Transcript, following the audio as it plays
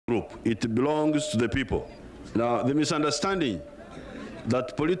group. It belongs to the people. Now, the misunderstanding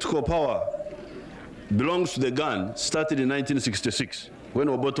that political power belongs to the gun started in 1966, when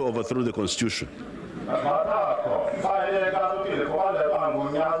Obote overthrew the constitution.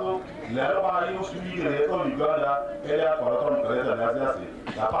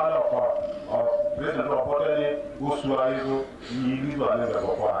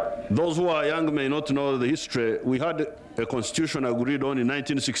 Those who are young may not know the history. We had a constitution agreed on in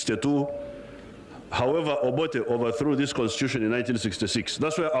 1962. However, Obote overthrew this constitution in 1966.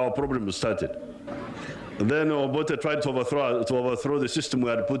 That's where our problem started. Then Obote tried to overthrow the system we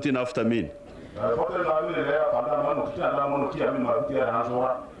had put in after Min.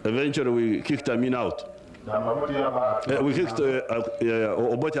 Eventually, we kicked Amin out. We kicked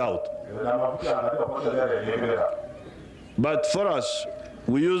Obote out. But for us,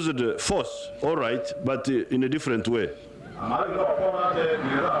 we used force, all right, but in a different way.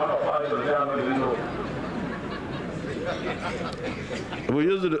 We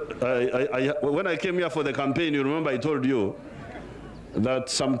used when I came here for the campaign, you remember I told you that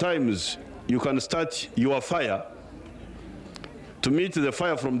sometimes you can start your fire to meet the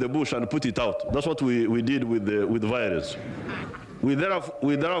fire from the bush and put it out. That's what we did with violence. We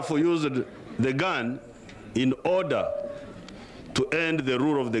therefore used the gun in order to end the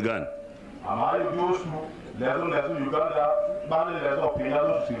rule of the gun.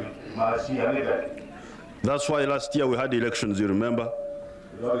 That's why last year we had elections, you remember?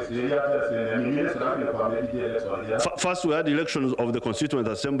 First we had elections of the Constituent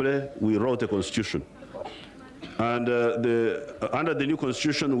Assembly, we wrote a constitution. And under the new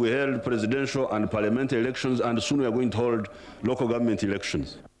constitution we held presidential and parliamentary elections, and soon we are going to hold local government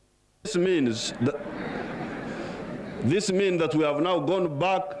elections. This means that we have now gone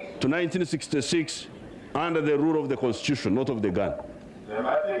back to 1966 under the rule of the constitution, not of the gun.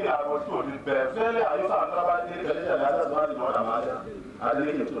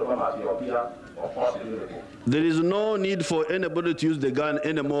 There is no need for anybody to use the gun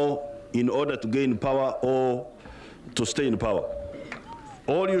anymore in order to gain power or to stay in power.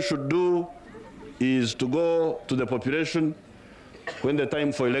 All you should do is to go to the population when the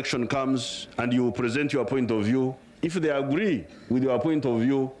time for election comes and you present your point of view. If they agree with your point of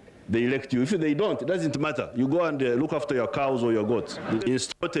view, they elect you. If they don't, it doesn't matter. You go and look after your cows or your goats.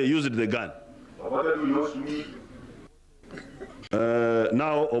 Instead, they used the gun.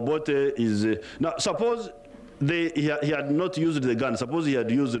 Now, Obote is... now, suppose he had not used the gun. Suppose he had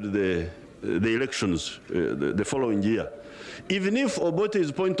used the elections the following year. Even if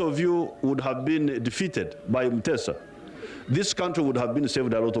Obote's point of view would have been defeated by Mutesa, this country would have been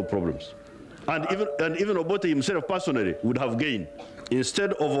saved a lot of problems. And even Obote himself personally would have gained.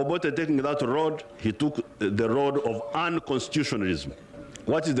 Instead of Obote taking that road, he took the road of unconstitutionalism.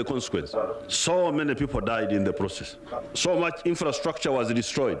 What is the consequence? So many people died in the process. So much infrastructure was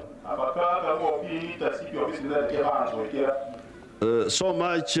destroyed. So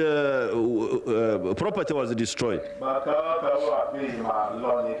much property was destroyed.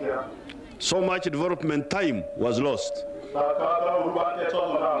 So much development time was lost.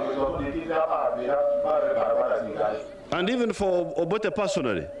 And even for Obote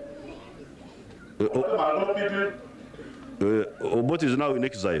personally, Obote is now in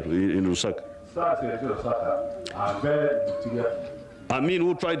exile in Lusaka. Amin,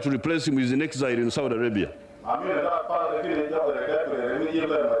 who tried to replace him, is in exile in Saudi Arabia.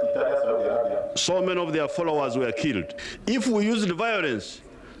 So many of their followers were killed. If we used violence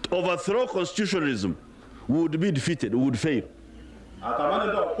to overthrow constitutionalism, we would be defeated, we would fail.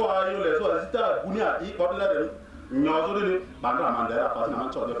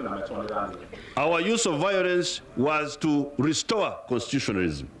 Our use of violence was to restore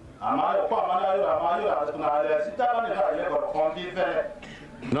constitutionalism.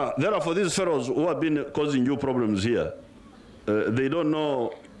 Now, therefore, these fellows who have been causing you problems here, they don't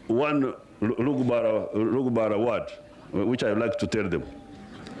know one Lugubara word, which I would like to tell them.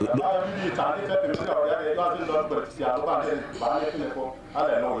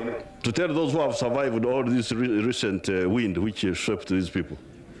 To tell those who have survived all this recent wind which swept these people.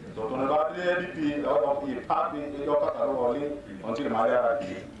 The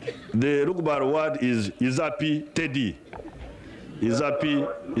Lugubara word is Izapi Tedi. Izapi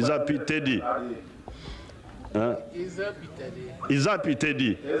Tedi. Izapi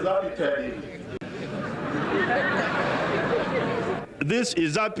Tedi. This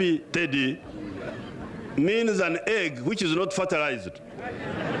Izapi Tedi means an egg which is not fertilized.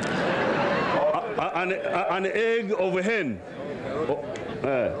 An egg of a hen.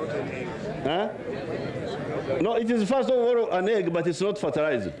 No, it is first of all an egg, but it's not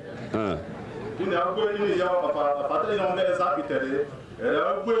fertilized.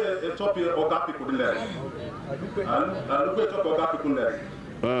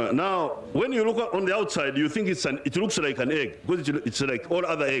 Now, when you look on the outside, you think it looks like an egg, because it's like all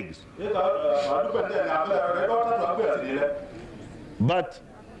other eggs. But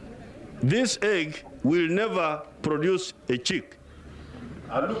this egg will never produce a chick.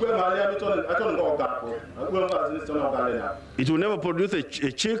 It will never produce a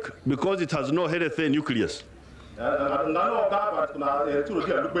chick because it has no healthy nucleus.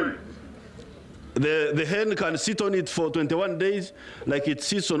 The hen can sit on it for 21 days like it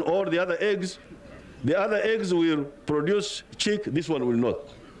sits on all the other eggs. The other eggs will produce chick, this one will not.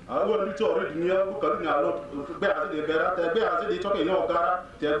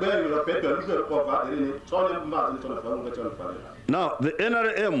 Now, the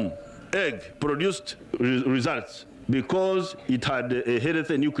NRM egg produced results because it had a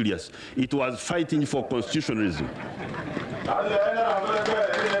healthy nucleus. It was fighting for constitutionalism.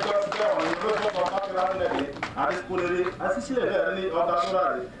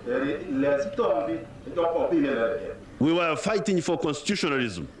 We were fighting for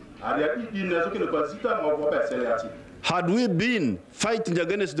constitutionalism. Had we been fighting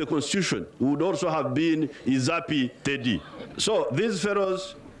against the constitution, we would also have been Izapi Tedi. So these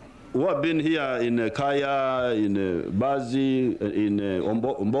fellows who have been here in Kaya, in Bazi, in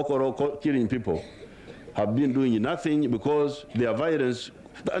Mbokoro, killing people, have been doing nothing because their violence,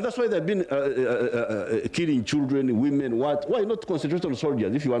 and that's why they've been killing children, women, what? Why not concentrate on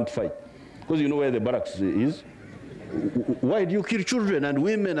soldiers if you want to fight? Because you know where the barracks is. Why do you kill children and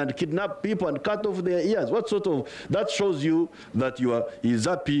women and kidnap people and cut off their ears? What sort of, that shows you that you are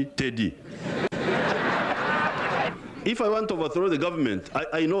Izapi Tedi. If I want to overthrow the government,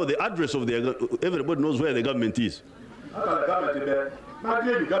 I know the address of everybody knows where the government is.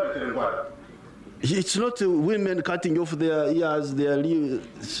 It's not women cutting off their ears, their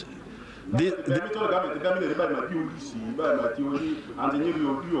lips. This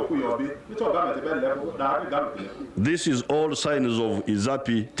is all signs of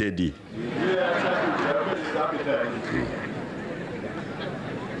Izapi Tedi.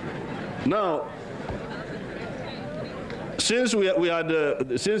 Now, since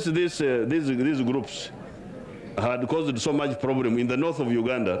these groups had caused so much problem in the north of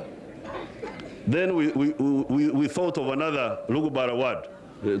Uganda, then we thought of another Lugubara word.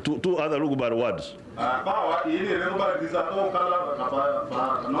 Two other Lugubara words.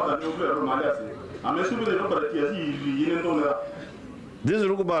 These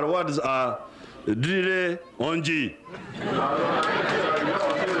Lugubara words are Dire Onji.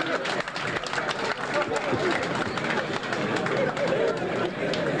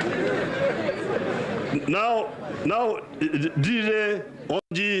 Now, Dire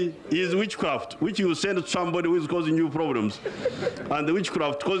Onji is witchcraft, which you send to somebody who is causing you problems, and the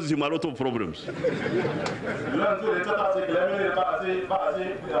witchcraft causes him a lot of problems.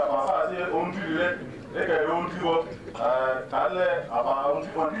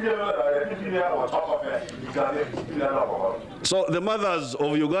 So the mothers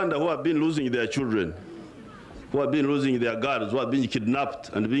of Uganda who have been losing their children, who have been losing their girls, who have been kidnapped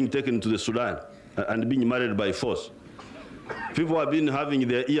and being taken to the Sudan and being married by force. People have been having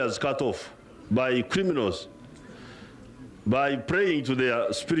their ears cut off by criminals, by praying to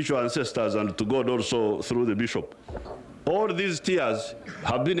their spiritual ancestors and to God also through the bishop. All these tears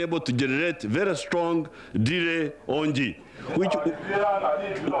have been able to generate very strong Dire Onji,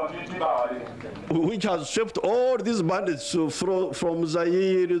 which has swept all these bandits from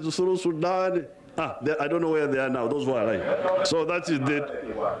Zaire through Sudan. I don't know where they are now, those who are alive. So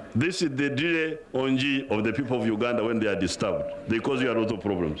this is the Dire Onji of the people of Uganda when they are disturbed. They cause you a lot of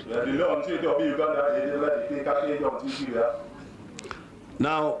problems.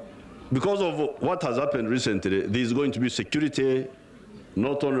 Now, because of what has happened recently, there is going to be security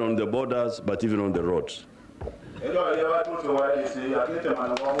not only on the borders, but even on the roads.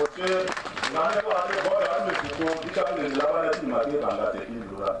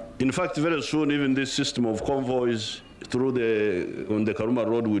 In fact, very soon, even this system of convoys on the Karuma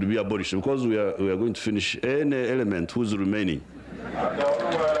Road will be abolished because we are going to finish any element who is remaining.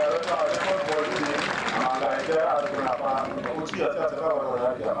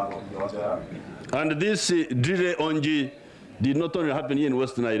 And this Dire Onji did not only happen here in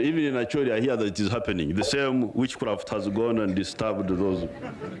Western Nile, even in Nigeria, I hear that it is happening. The same witchcraft has gone and disturbed those.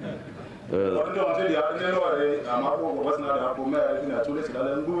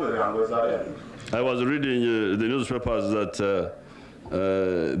 I was reading the newspapers that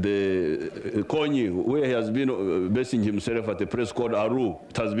the Konyi, where he has been basing himself at a place called Arua,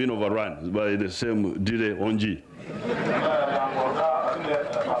 it has been overrun by the same Dire Onji.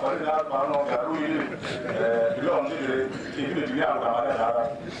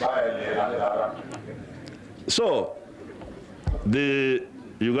 So, the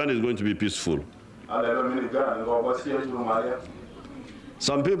Uganda is going to be peaceful.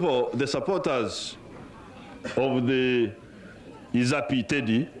 Some people, the supporters of the Izapi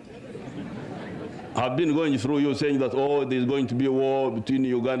Teddy, have been going through you saying that, oh, there's going to be a war between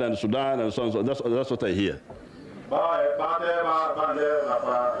Uganda and Sudan and so on. So that's what I hear.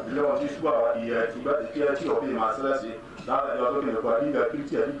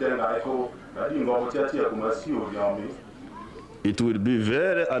 It will be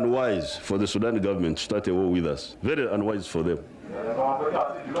very unwise for the Sudan government to start a war with us. Very unwise for them.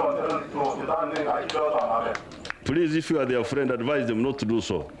 Please, if you are their friend, advise them not to do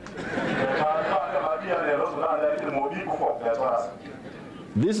so.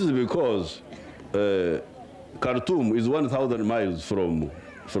 This is because Khartoum is 1,000 miles from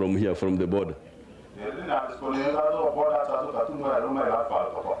here, from the border.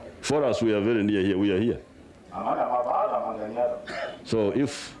 For us, we are very near here. We are here. So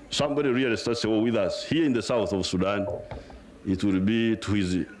if somebody really starts a war with us here in the south of Sudan, it will be to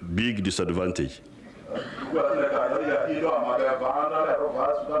his big disadvantage.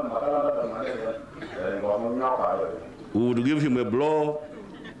 We would give him a blow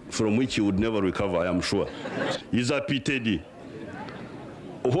from which he would never recover, I am sure. He's a PTD.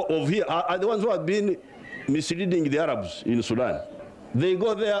 Of here are the ones who have been misleading the Arabs in Sudan. They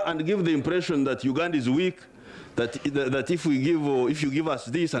go there and give the impression that Uganda is weak, that if you give us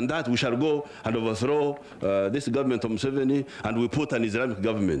this and that, we shall go and overthrow this government of Museveni, and we put an Islamic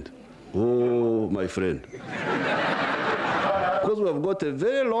government. Oh, my friend. Because we have got a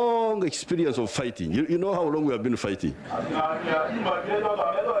very long experience of fighting. You know how long we have been fighting.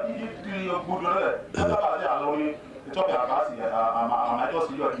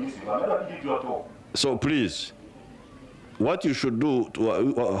 So please, what you should do,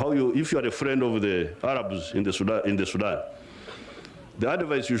 if you are a friend of the Arabs in the Sudan, the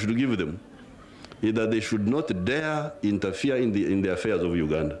advice you should give them is that they should not dare interfere in the affairs of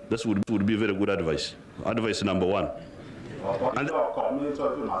Uganda. That would be very good advice. Advice number one.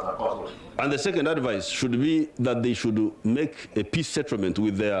 And the second advice should be that they should make a peace settlement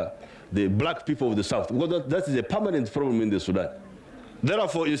with the black people of the south, because that is a permanent problem in the Sudan.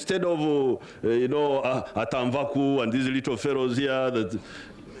 Therefore, instead of, Atamvaku and these little pharaohs here,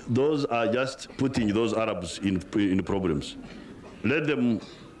 those are just putting those Arabs in problems. Let them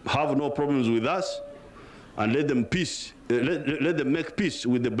have no problems with us, and let them make peace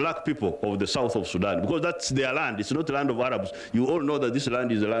with the black people of the south of Sudan, because that's their land. It's not the land of Arabs. You all know that this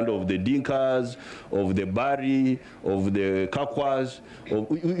land is the land of the Dinkas, of the Bari, of the Kakwas.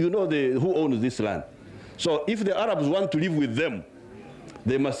 You know who owns this land. So if the Arabs want to live with them,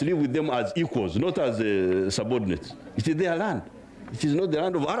 they must live with them as equals, not as subordinates. It is their land. It is not the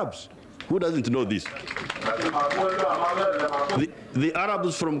land of Arabs. Who doesn't know this? The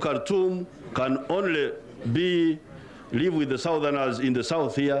Arabs from Khartoum can only live with the Southerners in the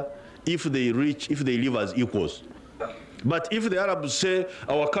south here if they live as equals. But if the Arabs say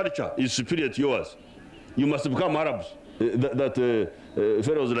our culture is superior to yours, you must become Arabs.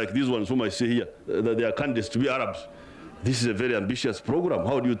 Pharaohs like these ones whom I see here, that they are candidates to be Arabs. This is a very ambitious program.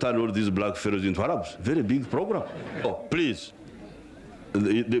 How do you turn all these black pharaohs into Arabs? Very big program. Oh, please,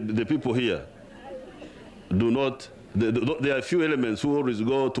 the people here do not. There are a few elements who always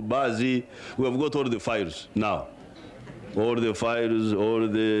go to Bazi. We have got all the files now. All the files, all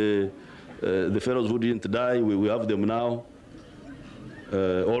the pharaohs who didn't die, we have them now.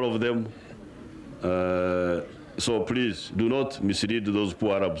 All of them. So please, do not mislead those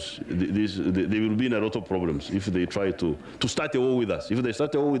poor Arabs. They will be in a lot of problems if they try to start a war with us. If they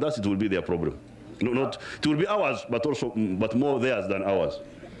start a war with us, it will be their problem. It will be ours, but more theirs than ours.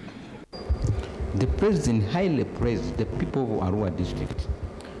 The president highly praised the people of Arua district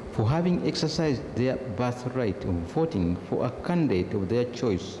for having exercised their birthright of voting for a candidate of their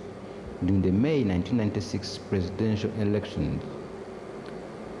choice during the May 1996 presidential elections.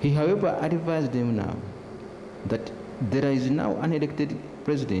 He, however, advised them now that there is now an elected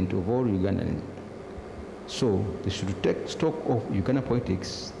president of all Ugandans. So they should take stock of Uganda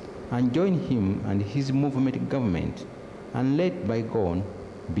politics and join him and his movement government and let bygone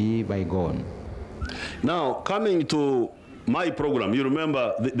be bygone. Now, coming to my program, you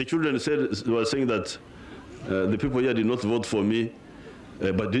remember the children were saying that the people here did not vote for me,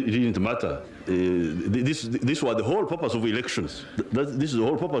 but it didn't matter. this was the whole purpose of elections. This is the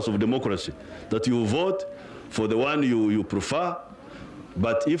whole purpose of democracy, that you vote for the one you prefer,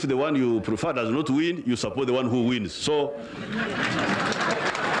 but if the one you prefer does not win, you support the one who wins. So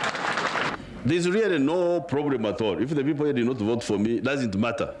there's really no problem at all. If the people here did not vote for me, it doesn't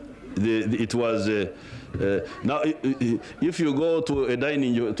matter. It was, now if you go to a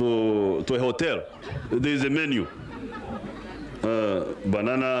dining, to a hotel, there's a menu.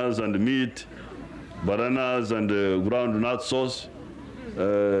 Bananas and meat, bananas and ground nut sauce,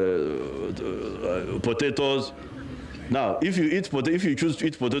 potatoes. Now, if you choose to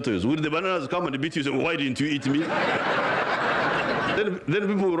eat potatoes, will the bananas come and beat you? Say, why didn't you eat meat? then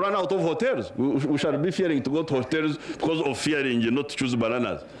people will run out of hotels. We shall be fearing to go to hotels because of fearing not to choose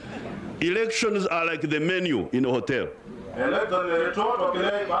bananas. Elections are like the menu in a hotel.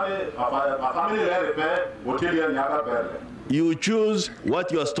 You choose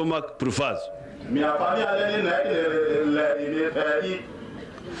what your stomach prefers.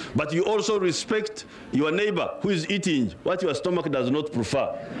 But you also respect your neighbor who is eating what your stomach does not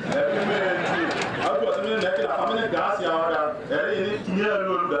prefer.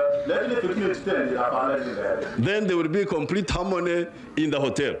 Then there will be complete harmony in the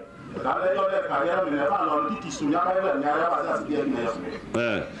hotel.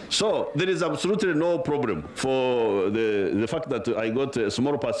 So there is absolutely no problem for the fact that I got a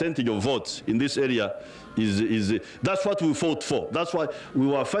small percentage of votes in this area. That's what we fought for. That's why we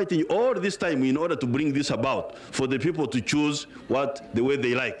were fighting all this time in order to bring this about, for the people to choose the way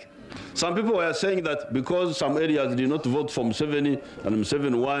they like. Some people were saying that because some areas did not vote for Museveni and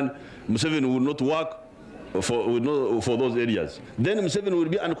Museveni won, Museveni would not work for those areas. Then Museveni will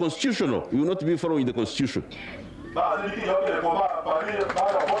be unconstitutional. He will not be following the constitution.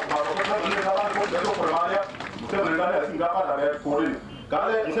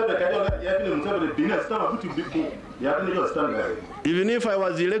 Even if I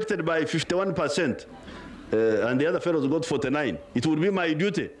was elected by 51% and the other fellows got 49, it would be my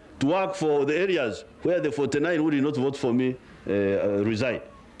duty to work for the areas where the 49 who did not vote for me reside.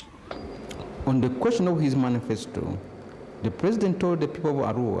 On the question of his manifesto, the president told the people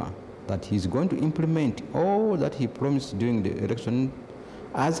of Arua that he's going to implement all that he promised during the election,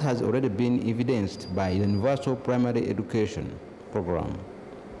 as has already been evidenced by the universal primary education program.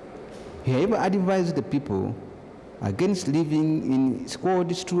 He ever advised the people against living in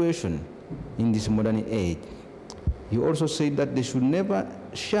squalid situation in this modern age. He also said that they should never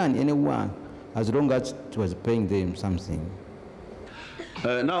shun anyone as long as it was paying them something.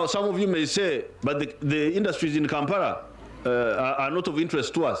 Now, some of you may say, but the industries in Kampala are not of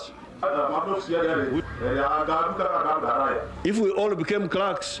interest to us. If we all became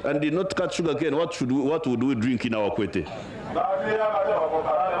clerks and did not cut sugar cane, what would we drink in our kwete?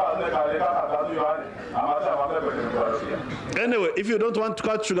 Anyway, if you don't want to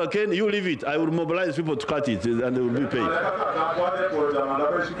cut sugar cane, you leave it. I will mobilize people to cut it, and they will be paid.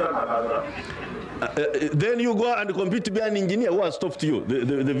 Then you go and compete to be an engineer. Who has stopped you?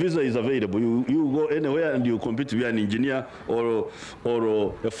 The visa is available. You go anywhere and you compete to be an engineer or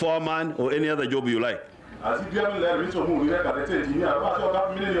a foreman or any other job you like.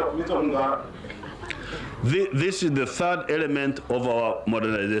 This is the third element of our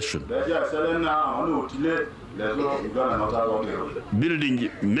modernization. Building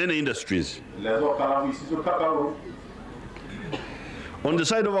many industries. On the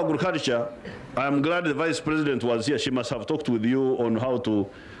side of agriculture, I'm glad the Vice President was here. She must have talked with you on how to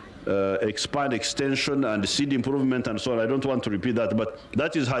expand extension and seed improvement and so on. I don't want to repeat that, but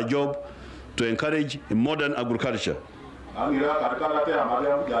that is her job, to encourage modern agriculture. On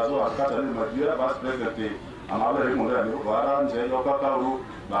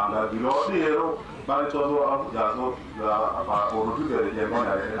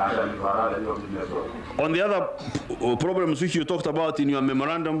the other problems which you talked about in your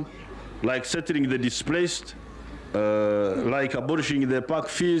memorandum, like settling the displaced, like abolishing the park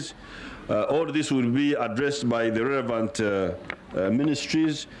fees, all this will be addressed by the relevant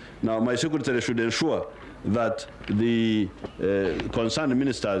ministries. Now, my secretary should ensure that the concerned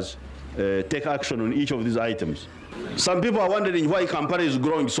ministers take action on each of these items. Some people are wondering why Kampala is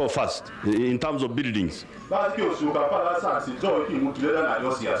growing so fast in terms of buildings.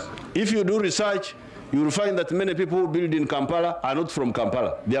 If you do research, you will find that many people who build in Kampala are not from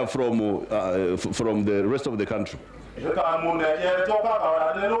Kampala. They are from the rest of the country.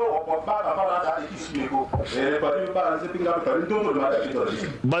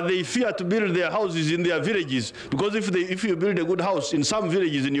 But they fear to build their houses in their villages, because if you build a good house in some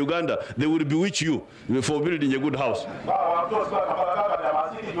villages in Uganda, they will bewitch you for building a good house.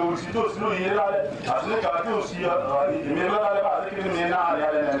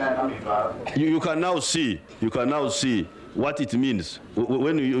 You can now see what it means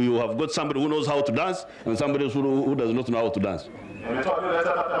when you have got somebody who knows how to dance and somebody who does not know how to dance.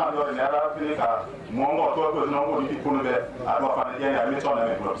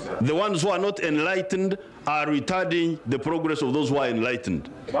 The ones who are not enlightened are retarding the progress of those who are enlightened.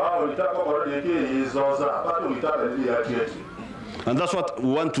 And that's what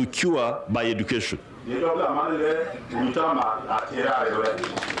we want to cure by education.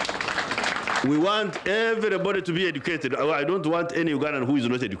 We want everybody to be educated. I don't want any Ugandan who is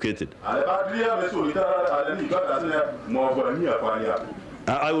not educated.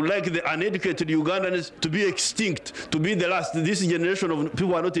 I would like the uneducated Ugandans to be extinct, to be the last. This generation of people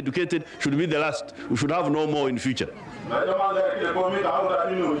who are not educated should be the last. We should have no more in future. But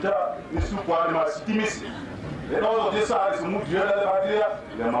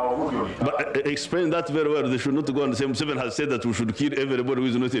explain that very well. They should not go on the same. Museveni has said that we should kill everybody who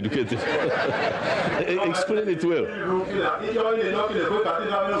is not educated. Explain it well.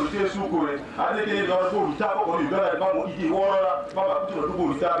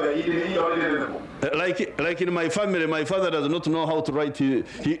 Like in my family, my father does not know how to write.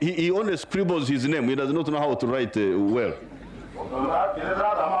 He only scribbles his name. He does not know how to write well.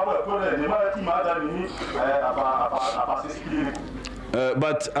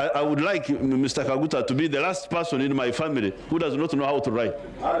 But I would like Mr. Kaguta to be the last person in my family who does not know how to write.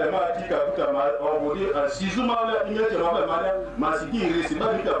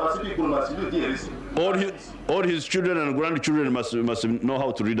 All his children and grandchildren must know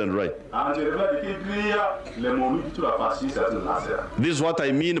how to read and write. This is what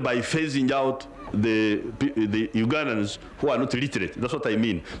I mean by phasing out the Ugandans who are not literate. That's what I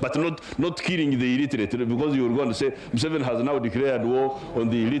mean. But not killing the illiterate, because you were going to say Museveni has now declared war on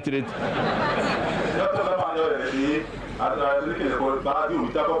the illiterate.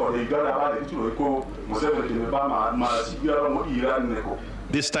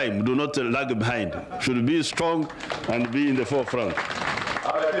 This time, do not lag behind. Should be strong and be in the forefront.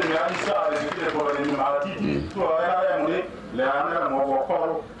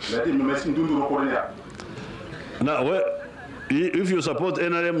 Now, if you support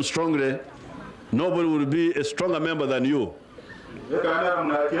NRM strongly, nobody will be a stronger member than you.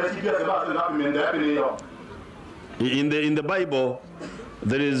 In the Bible,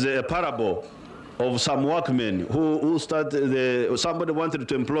 there is a parable of some workmen who somebody wanted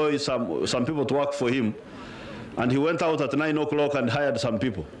to employ some people to work for him, and he went out at 9 o'clock and hired some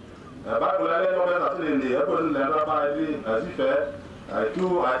people.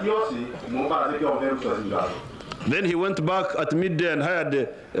 Then he went back at midday and hired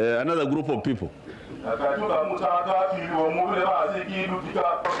another group of people.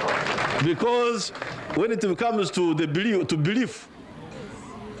 Because when it comes to belief,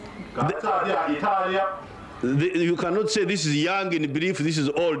 you cannot say this is young in belief, this is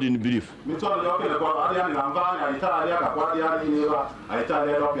old in belief.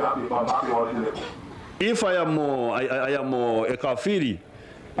 If I am a kafiri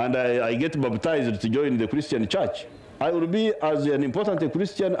and I get baptized to join the Christian church, I will be as an important a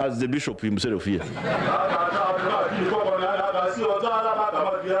Christian as the bishop himself here.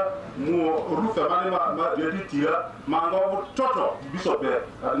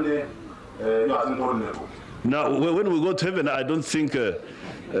 Now, when we go to heaven, I don't think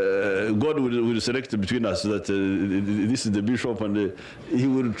God will select between us that this is the bishop and he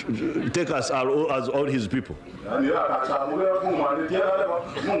will take us as all his people.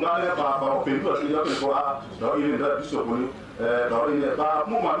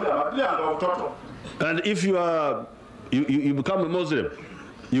 And if you become a Muslim,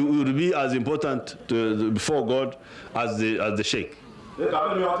 you will be as important before God as the sheikh.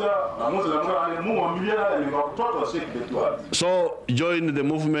 So join the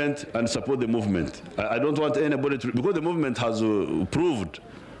movement and support the movement. I don't want anybody to, because the movement has proved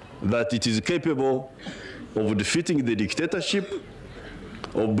that it is capable of defeating the dictatorship,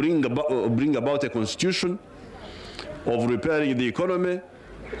 of bring about a constitution, of repairing the economy,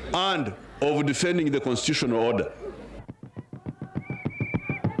 and of defending the constitutional order.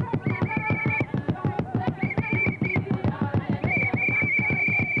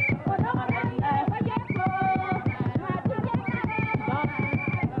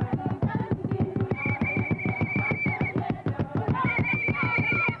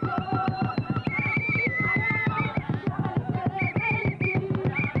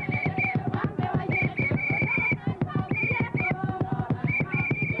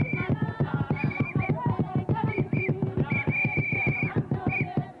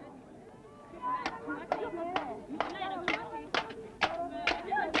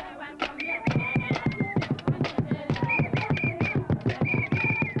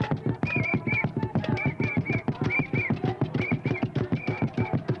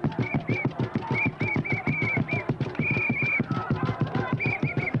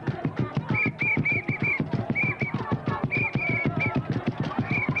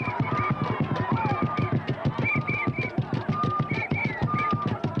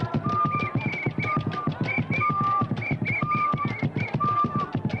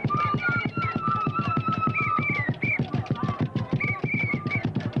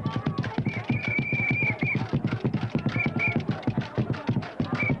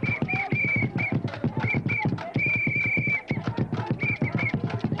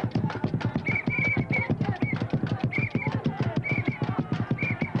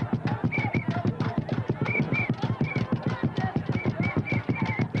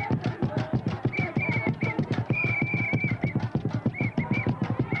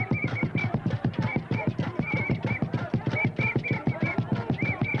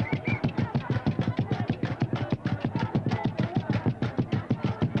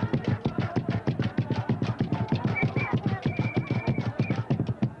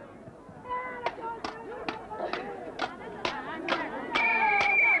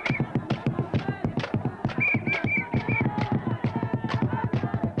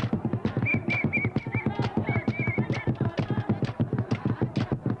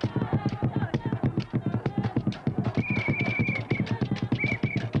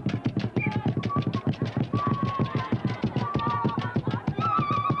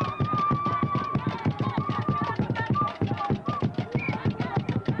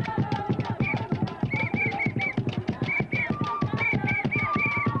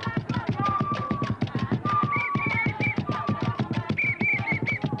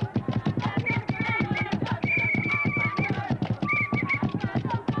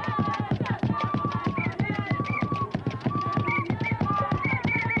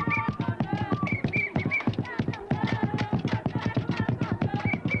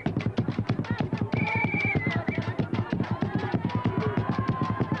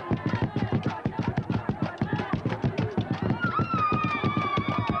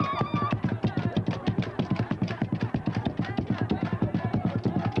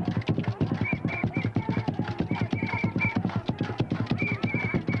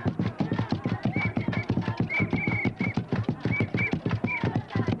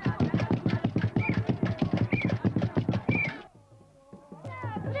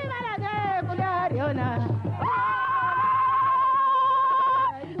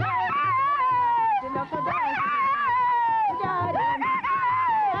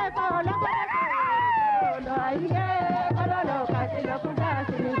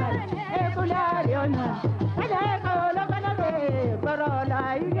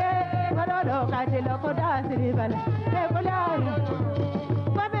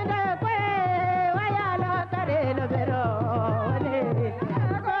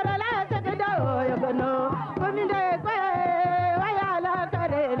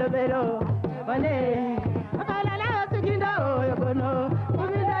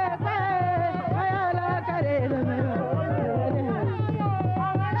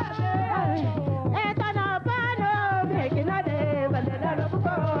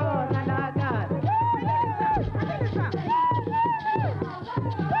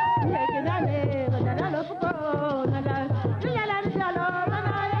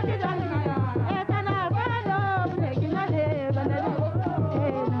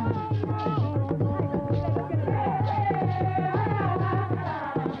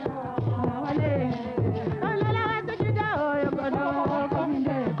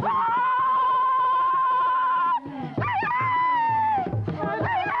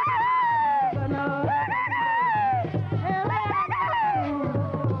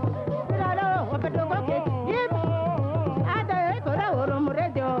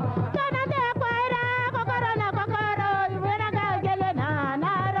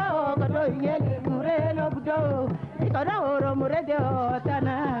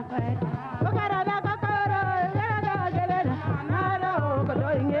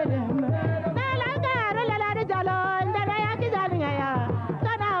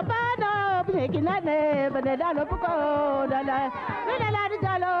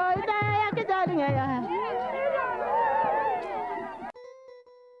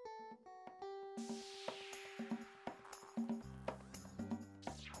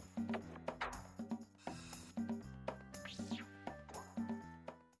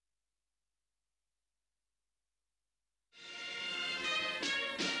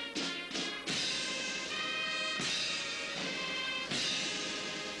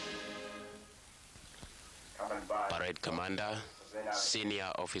 Parade Commander,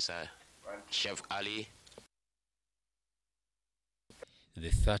 Senior Officer, Chef Ali. The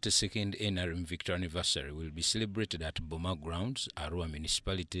 32nd NRM Victory Anniversary will be celebrated at Boma Grounds, Arua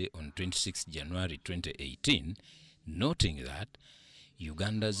Municipality on 26 January 2018, noting that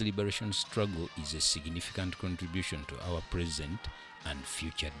Uganda's liberation struggle is a significant contribution to our present and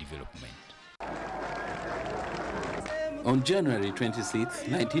future development. On January 26,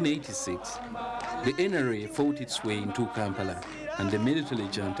 1986, the NRA fought its way into Kampala and the military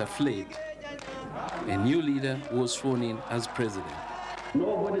junta fled. A new leader was sworn in as president.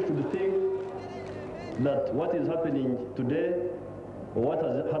 Nobody should think that what is happening today or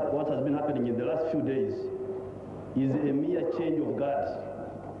what has been happening in the last few days is a mere change of guards.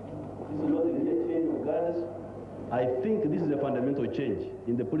 This is not a mere change of guards. I think this is a fundamental change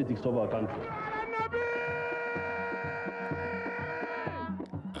in the politics of our country.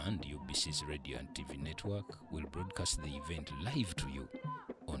 And UBC's radio and TV network will broadcast the event live to you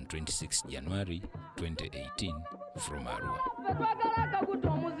on 26 January 2018 from Arua.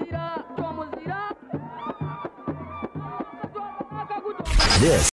 This